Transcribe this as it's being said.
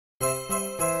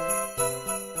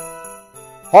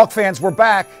Hawk fans, we're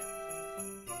back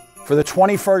for the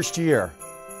 21st year.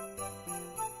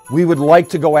 We would like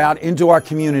to go out into our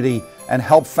community and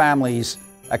help families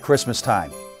at Christmas time.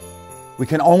 We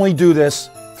can only do this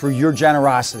through your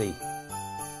generosity.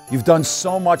 You've done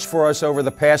so much for us over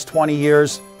the past 20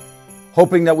 years,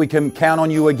 hoping that we can count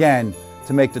on you again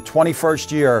to make the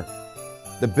 21st year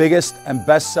the biggest and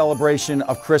best celebration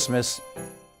of Christmas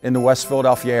in the West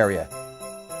Philadelphia area.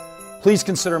 Please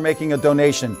consider making a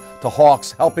donation to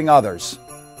Hawks Helping Others.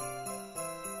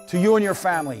 To you and your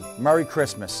family, Merry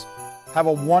Christmas. Have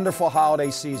a wonderful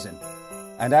holiday season.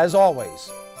 And as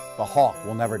always, the Hawk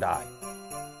will never die.